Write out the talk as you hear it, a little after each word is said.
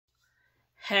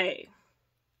Hey,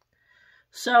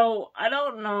 so I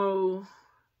don't know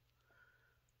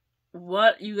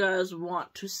what you guys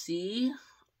want to see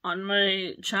on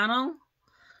my channel.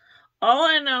 All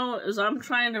I know is I'm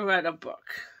trying to write a book.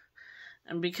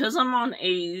 And because I'm on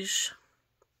age,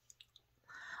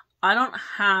 I don't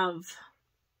have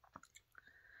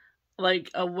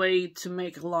like a way to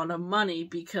make a lot of money,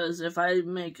 because if I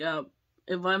make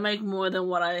more than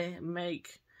what I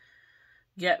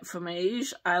get from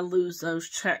age, I lose those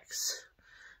checks.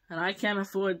 And I can't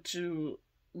afford to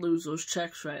lose those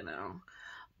checks right now.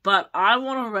 But I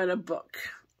want to write a book.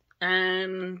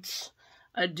 And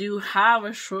I do have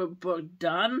a short book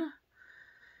done.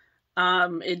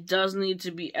 It does need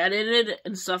to be edited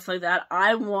and stuff like that.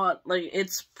 I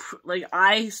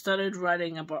started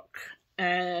writing a book.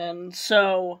 And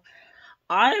so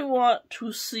I want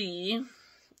to see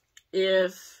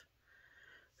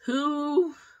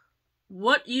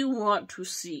what you want to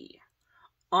see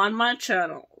on my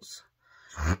channels.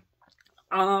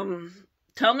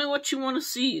 Tell me what you want to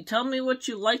see. Tell me what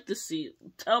you like to see.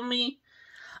 Tell me.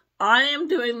 I am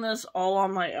doing this all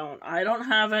on my own. I don't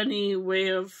have any way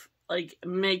of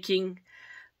making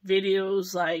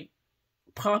videos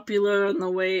popular in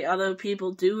the way other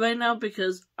people do right now,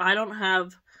 because I don't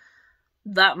have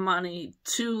that money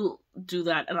to do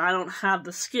that, and I don't have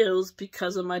the skills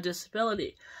because of my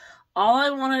disability. All I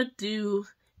want to do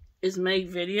is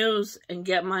make videos and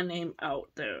get my name out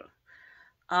there.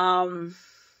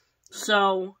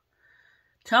 So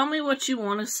tell me what you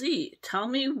want to see. Tell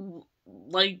me,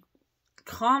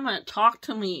 comment, talk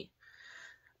to me.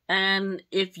 And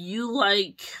if you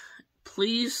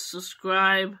please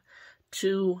subscribe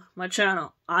to my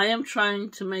channel. I am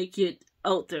trying to make it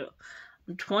out there.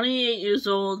 I'm 28 years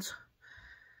old.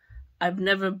 I've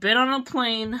never been on a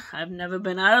plane. I've never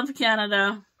been out of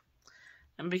Canada.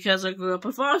 And because I grew up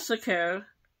in foster care,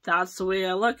 that's the way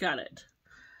I look at it.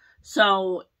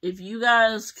 So, if you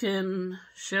guys can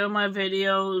share my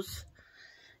videos,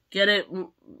 get it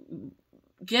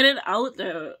out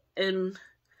there, and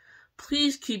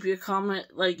please keep your comment.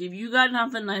 If you got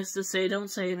nothing nice to say, don't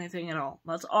say anything at all.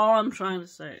 That's all I'm trying to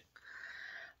say.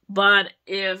 But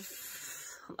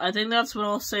I think that's what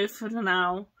I'll say for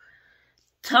now.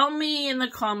 Tell me in the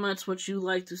comments what you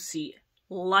like to see.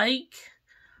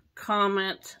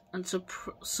 Comment, and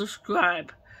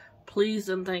subscribe. Please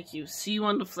and thank you. See you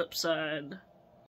on the flip side.